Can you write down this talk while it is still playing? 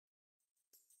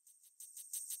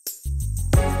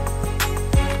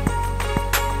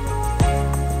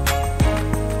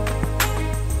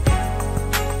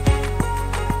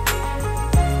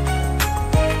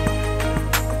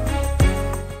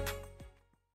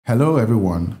Hello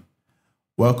everyone,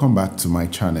 welcome back to my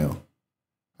channel.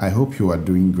 I hope you are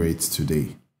doing great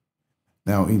today.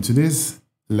 Now in today's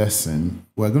lesson,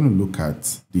 we're going to look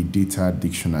at the data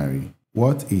dictionary.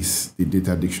 What is the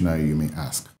data dictionary, you may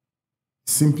ask?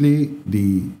 Simply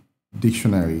the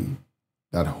dictionary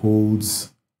that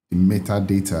holds the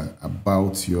metadata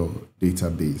about your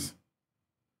database.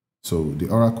 So the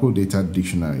Oracle Data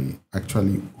Dictionary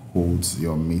actually holds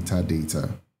your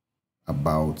metadata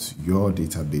about your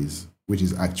database, which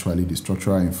is actually the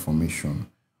structural information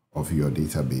of your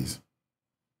database.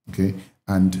 Okay,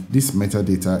 and this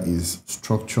metadata is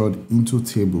structured into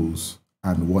tables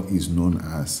and what is known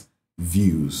as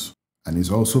views, and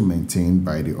is also maintained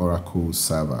by the Oracle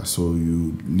server. So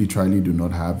you literally do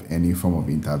not have any form of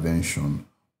intervention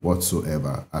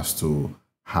whatsoever as to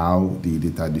how the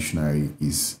data dictionary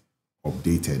is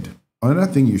updated. Another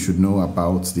thing you should know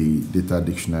about the data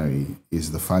dictionary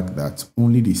is the fact that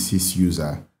only the sys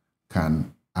user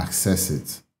can access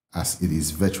it, as it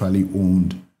is virtually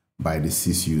owned by the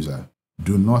sys user.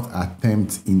 Do not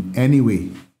attempt in any way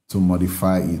to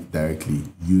modify it directly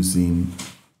using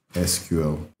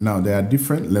SQL. Now, there are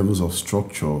different levels of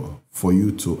structure for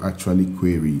you to actually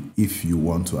query if you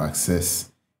want to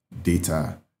access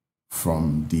data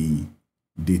from the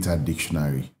data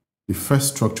dictionary. The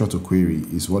first structure to query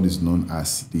is what is known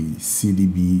as the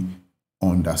CDB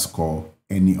underscore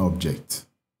any object.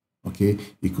 Okay,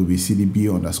 it could be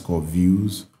CDB underscore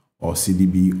views or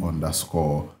CDB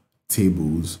underscore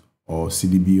tables or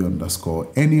CDB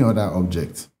underscore any other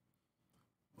object.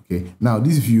 Okay, now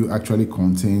this view actually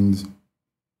contains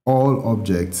all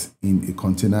objects in a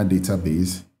container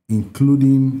database,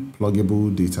 including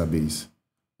pluggable database.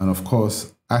 And of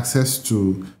course, access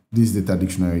to this data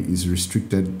dictionary is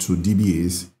restricted to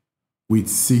DBAs with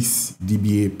 6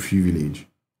 DBA privilege,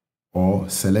 or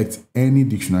select any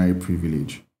dictionary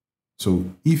privilege. So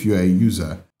if you are a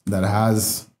user that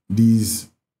has these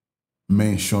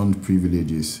mentioned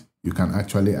privileges, you can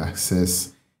actually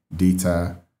access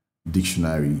data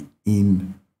dictionary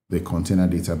in the container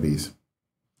database.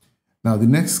 Now, the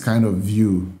next kind of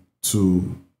view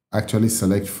to actually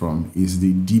select from is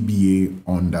the DBA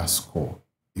underscore.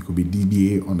 It could be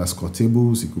DBA underscore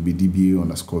tables, it could be DBA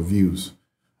underscore views.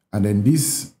 And then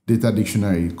this data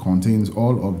dictionary contains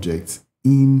all objects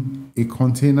in a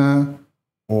container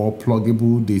or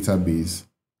pluggable database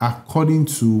according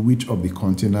to which of the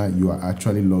container you are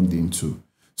actually logged into.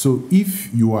 So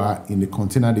if you are in the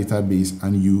container database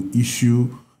and you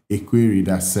issue a query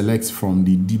that selects from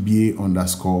the DBA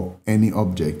underscore any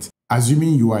object,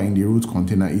 assuming you are in the root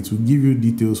container, it will give you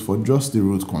details for just the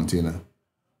root container.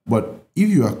 But if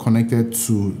you are connected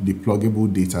to the pluggable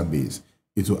database,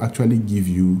 it will actually give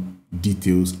you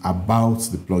details about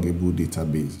the pluggable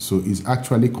database. So it's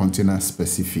actually container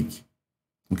specific.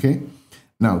 Okay.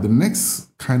 Now, the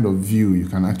next kind of view you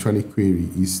can actually query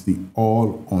is the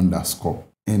all underscore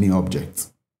any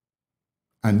object.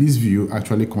 And this view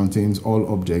actually contains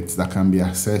all objects that can be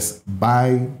accessed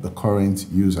by the current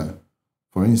user.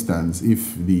 For instance,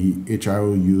 if the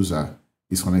HRO user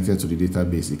is connected to the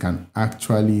database, it can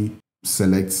actually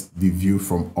select the view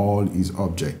from all its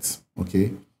objects.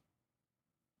 Okay.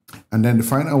 And then the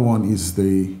final one is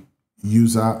the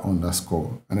user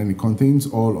underscore, and then it contains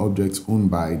all objects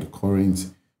owned by the current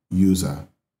user.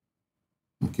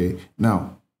 Okay.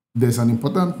 Now, there's an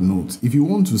important note. If you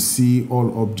want to see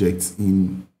all objects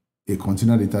in a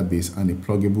container database and a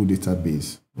pluggable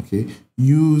database, okay,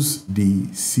 use the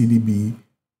CDB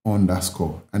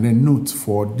underscore. And then note,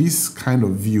 for this kind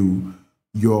of view,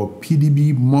 your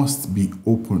PDB must be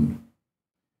open.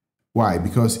 Why?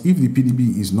 Because if the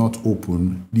PDB is not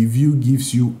open, the view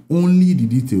gives you only the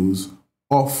details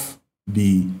of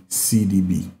the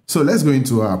CDB. So let's go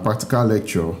into our practical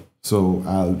lecture. So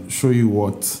I'll show you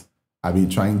what I've been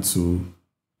trying to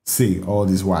say all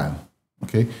this while.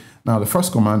 Okay. Now the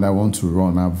first command I want to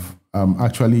run, I've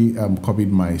actually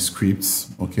copied my scripts,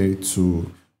 okay, to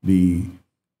the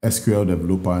SQL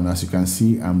developer, and as you can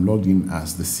see, I'm logged in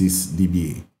as the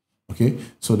sysdba. Okay,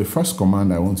 so the first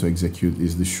command I want to execute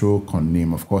is the show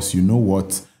conname. Of course, you know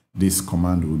what this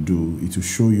command will do. It will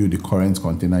show you the current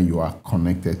container you are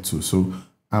connected to. So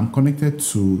I'm connected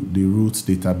to the root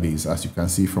database, as you can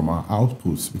see from our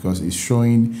outputs, because it's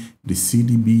showing the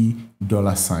CDB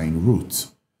 $root.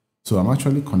 So I'm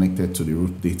actually connected to the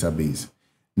root database.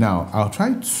 Now, I'll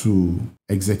try to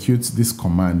execute this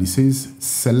command. It says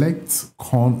select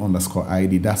con underscore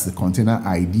ID, that's the container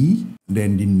ID,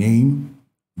 then the name,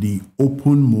 the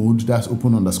open mode, that's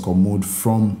open underscore mode,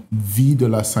 from v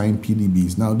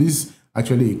 $PDBs. Now, this is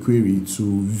actually a query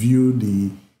to view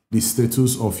the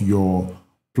status of your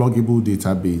pluggable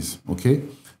database. Okay,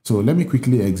 So let me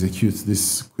quickly execute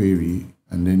this query,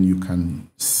 and then you can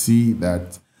see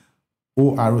that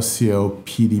ORCL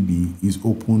PDB is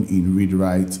open in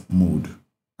read-write mode,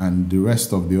 and the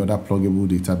rest of the other pluggable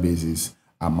databases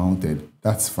are mounted.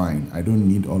 That's fine. I don't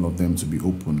need all of them to be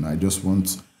open. I just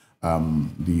want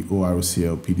the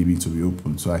ORCL PDB to be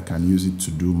open so I can use it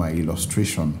to do my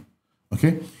illustration.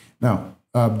 Okay. Now,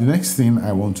 the next thing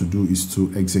I want to do is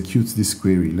to execute this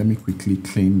query. Let me quickly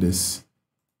claim this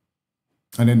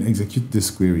and then execute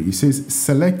this query. It says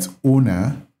select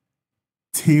owner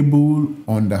table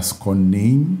underscore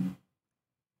name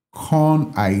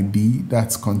con ID,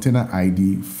 that's container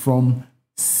ID, from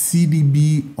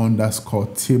CDB underscore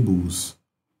tables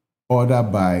order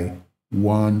by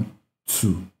 1,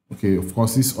 2. Okay, of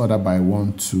course, this order by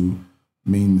 1, 2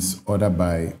 means order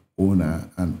by owner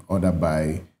and order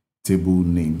by table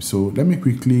name. So let me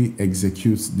quickly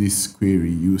execute this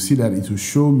query. You see that it will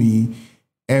show me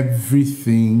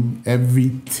everything,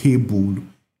 every table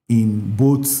in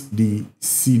both the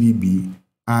CDB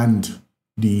and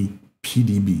the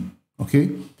PDB.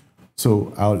 Okay,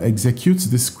 so I'll execute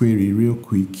this query real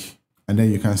quick, and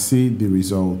then you can see the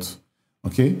result.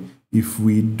 Okay, if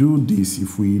we do this,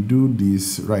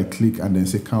 right click and then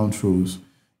say count rows,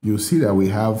 you'll see that we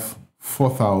have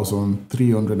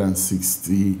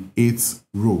 4,368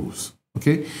 rows.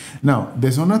 Okay, now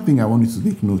there's another thing I want you to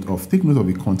take note of. Take note of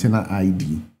the container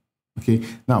ID. Okay,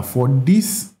 now for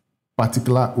this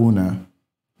particular owner,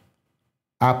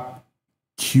 app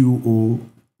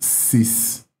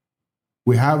QO6,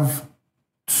 we have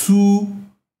 2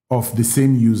 of the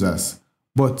same users.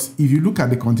 But if you look at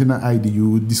the container ID, you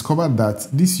will discover that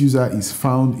this user is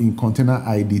found in container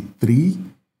ID 3,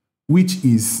 which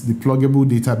is the pluggable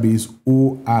database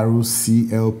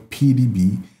ORCL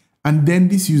PDB. And then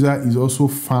this user is also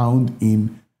found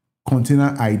in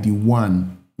container ID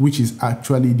 1, which is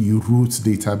actually the root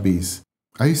database.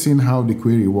 Are you seeing how the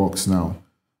query works now?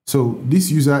 So this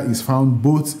user is found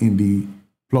both in the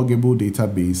pluggable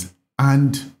database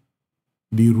and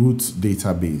the root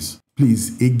database.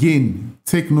 Please, again,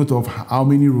 take note of how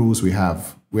many rows we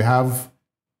have. We have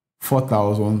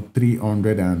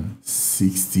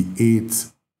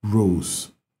 4,368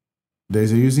 rows.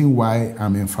 There's a reason why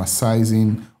I'm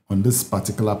emphasizing on this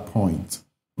particular point.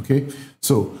 Okay,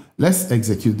 so let's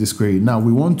execute this query. Now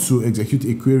we want to execute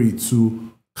a query to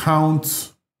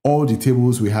count all the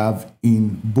tables we have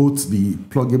in both the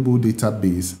pluggable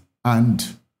database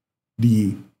and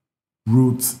the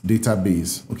root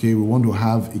database. Okay, we want to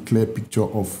have a clear picture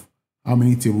of how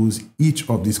many tables each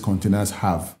of these containers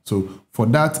have. So for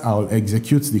that, I'll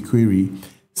execute the query,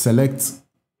 select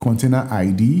container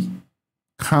ID,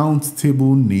 count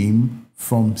table name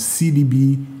from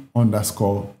CDB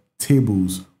underscore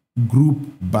tables, group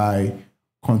by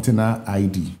container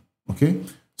ID. Okay,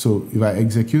 so if I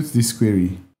execute this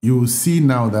query, you will see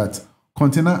now that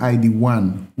container ID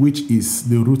 1, which is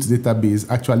the root database,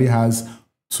 actually has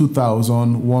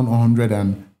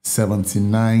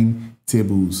 2,179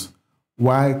 tables,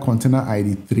 while container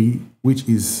ID 3, which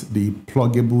is the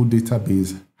pluggable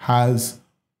database, has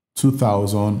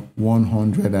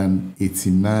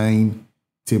 2,189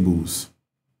 tables.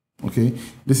 Okay,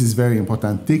 this is very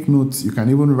important. Take notes. You can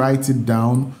even write it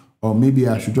down, or maybe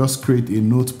I should just create a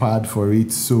notepad for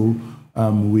it so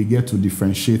we get to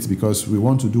differentiate, because we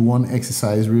want to do one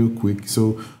exercise real quick.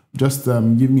 So just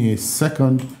give me a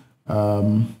second.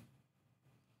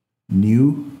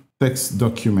 New text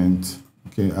document.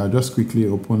 Okay, I'll just quickly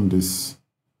open this,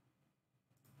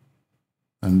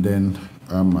 and then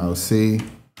I'll say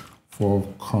for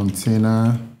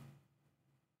container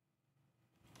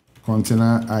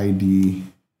ID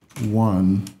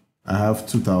 1, I have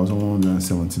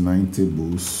 2,179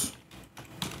 tables,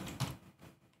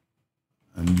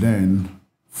 and then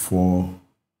for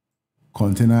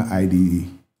container ID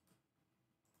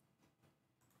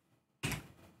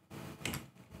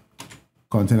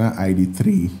container ID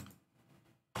 3,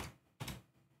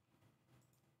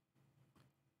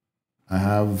 I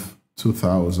have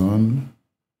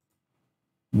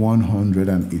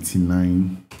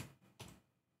 2,189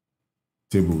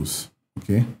 tables.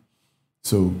 Okay,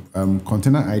 so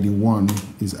container ID 1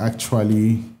 is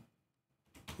actually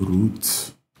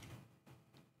root,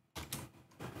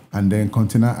 and then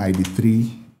container ID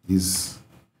 3 is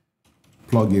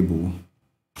pluggable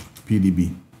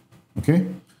PDB. Okay,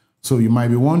 so you might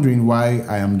be wondering why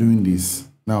I am doing this.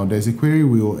 Now there's a query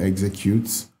we will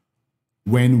execute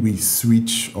when we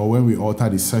switch or when we alter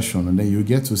the session, and then you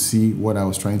get to see what I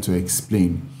was trying to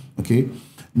explain. Okay,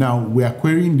 now we are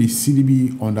querying the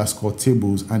CDB underscore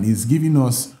tables, and it's giving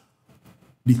us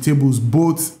the tables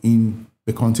both in the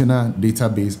the container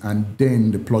database and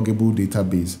then the pluggable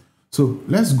database. So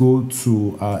let's go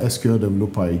to our SQL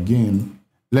developer again.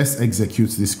 Let's execute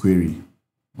this query.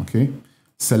 Okay.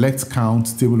 Select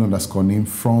count table underscore name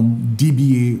from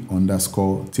DBA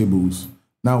underscore tables.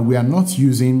 Now we are not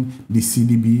using the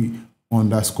CDB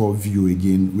underscore view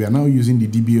again. We are now using the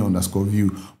DBA underscore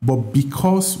view, but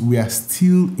because we are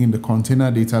still in the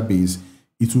container database,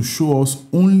 it will show us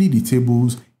only the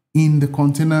tables in the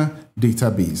container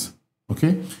database.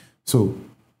 Okay. So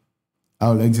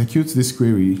I'll execute this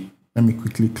query. Let me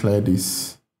quickly clear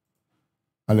this.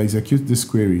 I'll execute this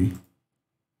query.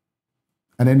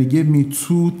 And then it gave me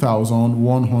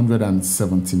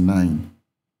 2,179.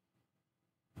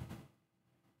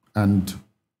 And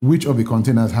which of the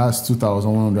containers has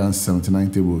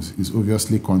 2,179 tables is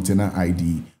obviously container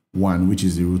ID 1, which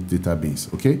is the root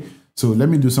database. Okay. So let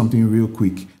me do something real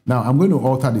quick. Now I'm going to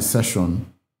alter the session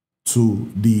to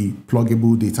the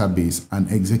pluggable database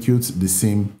and execute the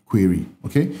same query.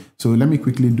 Okay. So let me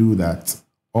quickly do that.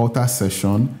 Alter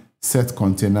session, set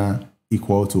container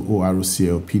equal to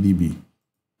ORCL PDB.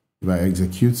 If I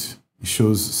execute, it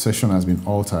shows session has been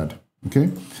altered.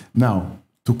 Okay. Now,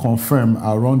 to confirm,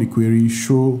 I'll run the query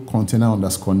show container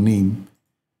underscore name.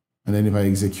 And then if I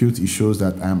execute, it shows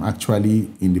that I'm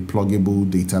actually in the pluggable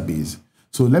database.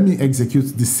 So let me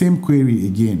execute the same query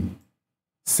again.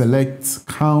 Select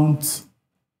count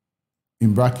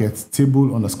in brackets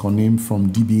table underscore name from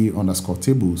DBA underscore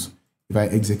tables. If I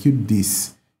execute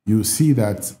this, you'll see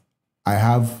that I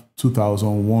have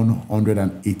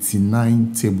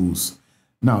 2,189 tables.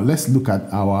 Now let's look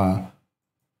at our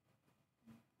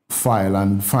file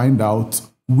and find out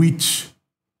which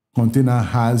container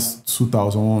has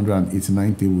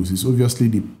 2,189 tables. It's obviously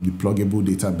the pluggable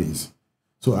database.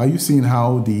 So are you seeing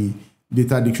how the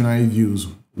data dictionary views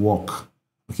work?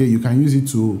 Okay, you can use it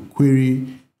to query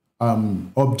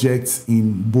objects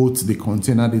in both the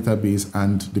container database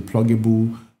and the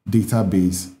pluggable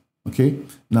database. Okay,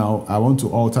 now I want to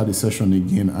alter the session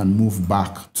again and move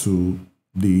back to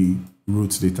the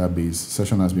root database.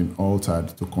 Session has been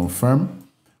altered. To confirm,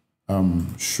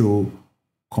 show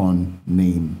con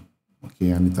name.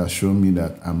 Okay, and it has shown me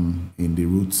that I'm in the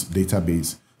root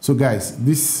database. So guys,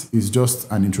 this is just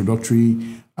an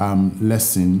introductory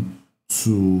lesson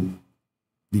to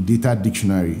the data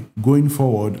dictionary. Going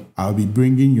forward, I'll be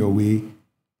bringing your way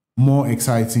more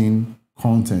exciting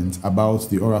content about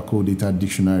the Oracle Data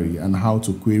Dictionary and how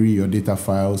to query your data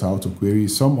files, how to query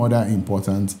some other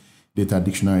important data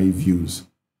dictionary views.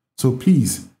 So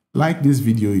please like this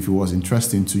video if it was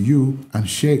interesting to you and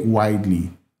share it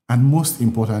widely. And most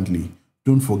importantly,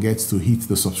 don't forget to hit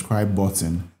the subscribe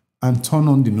button and turn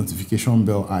on the notification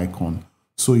bell icon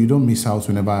so you don't miss out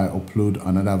whenever I upload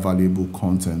another valuable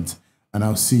content. And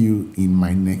I'll see you in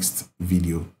my next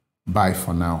video. Bye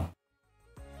for now.